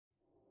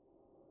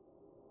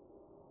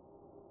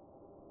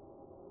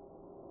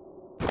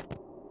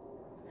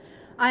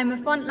I am a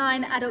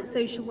frontline adult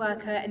social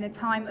worker in the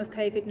time of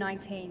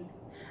COVID-19,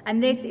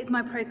 and this is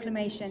my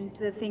proclamation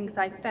to the things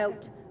I've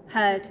felt,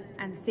 heard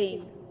and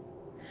seen.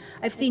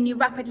 I've seen you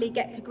rapidly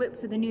get to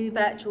grips with a new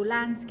virtual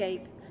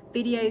landscape.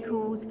 Video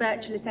calls,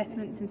 virtual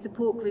assessments and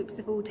support groups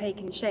have all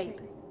taken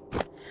shape.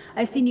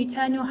 I've seen you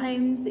turn your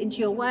homes into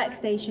your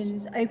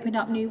workstations, open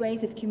up new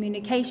ways of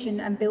communication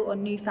and built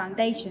on new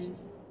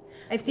foundations.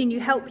 I've seen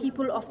you help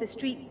people off the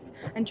streets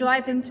and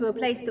drive them to a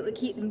place that would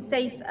keep them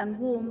safe and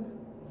warm.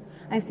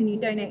 I've seen you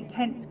donate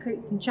tents,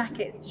 coats and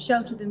jackets to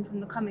shelter them from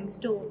the coming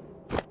storm.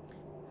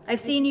 I've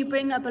seen you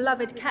bring a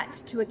beloved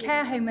cat to a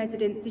care home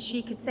residence so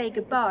she could say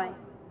goodbye.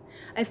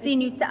 I've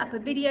seen you set up a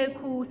video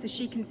call so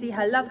she can see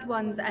her loved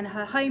ones and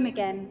her home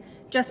again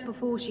just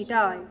before she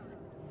dies.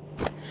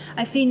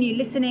 I've seen you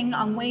listening,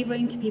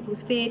 unwavering to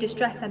people's fear,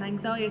 distress and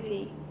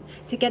anxiety.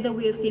 Together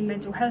we have seen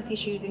mental health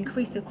issues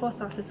increase across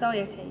our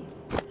society.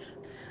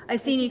 I've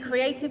seen you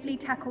creatively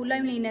tackle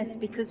loneliness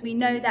because we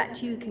know that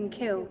too can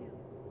kill.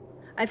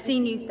 I've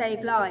seen you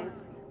save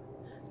lives,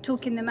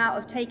 talking them out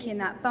of taking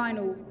that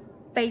final,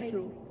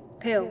 fatal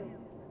pill.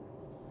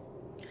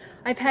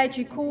 I've heard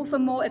you call for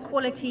more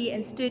equality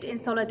and stood in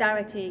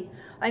solidarity.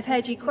 I've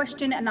heard you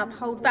question and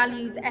uphold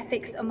values,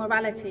 ethics and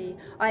morality.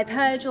 I've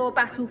heard your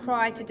battle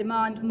cry to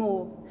demand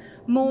more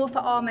for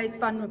our most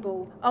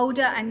vulnerable,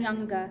 older and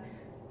younger,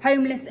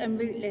 homeless and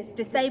rootless,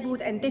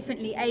 disabled and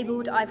differently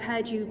abled. I've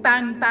heard you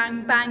bang,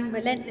 bang, bang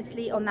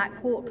relentlessly on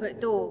that corporate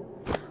door.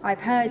 I've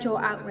heard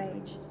your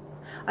outrage.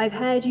 I've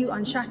heard you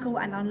unshackle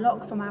and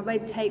unlock from our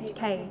red-taped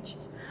cage.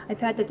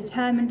 I've heard the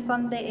determined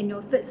thunder in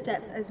your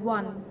footsteps as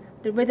one,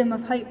 the rhythm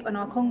of hope on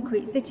our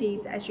concrete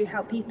cities as you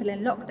help people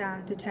in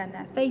lockdown to turn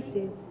their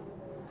faces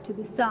to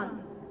the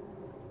sun.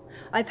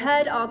 I've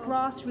heard our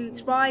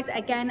grassroots rise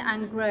again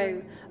and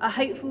grow, a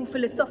hopeful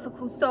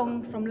philosophical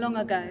song from long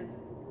ago.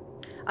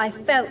 I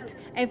felt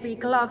every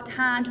gloved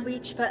hand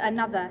reach for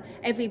another,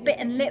 every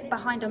bitten lip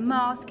behind a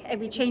mask,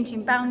 every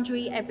changing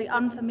boundary, every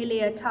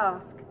unfamiliar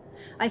task.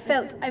 I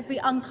felt every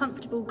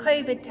uncomfortable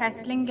COVID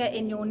test linger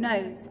in your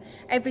nose,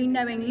 every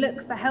knowing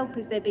look for help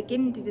as they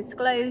begin to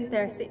disclose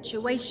their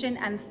situation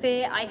and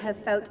fear. I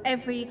have felt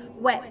every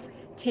wet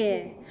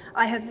tear.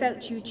 I have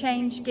felt you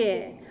change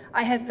gear.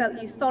 I have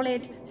felt you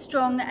solid,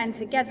 strong and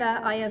together.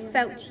 I have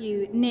felt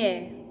you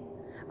near.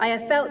 I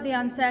have felt the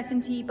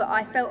uncertainty, but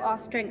I felt our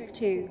strength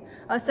too.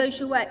 Our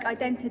social work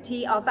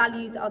identity, our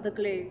values are the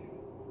glue.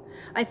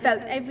 I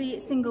felt every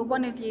single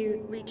one of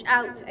you reach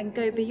out and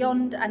go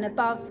beyond and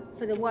above,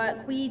 for the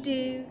work we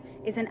do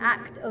is an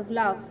act of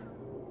love.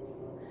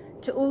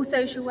 To all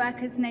social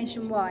workers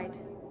nationwide,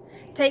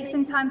 take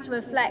some time to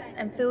reflect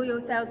and fill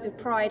yourselves with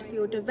pride, for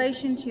your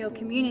devotion to your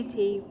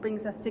community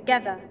brings us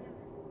together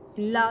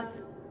in love,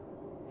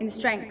 in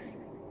strength,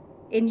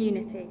 in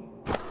unity.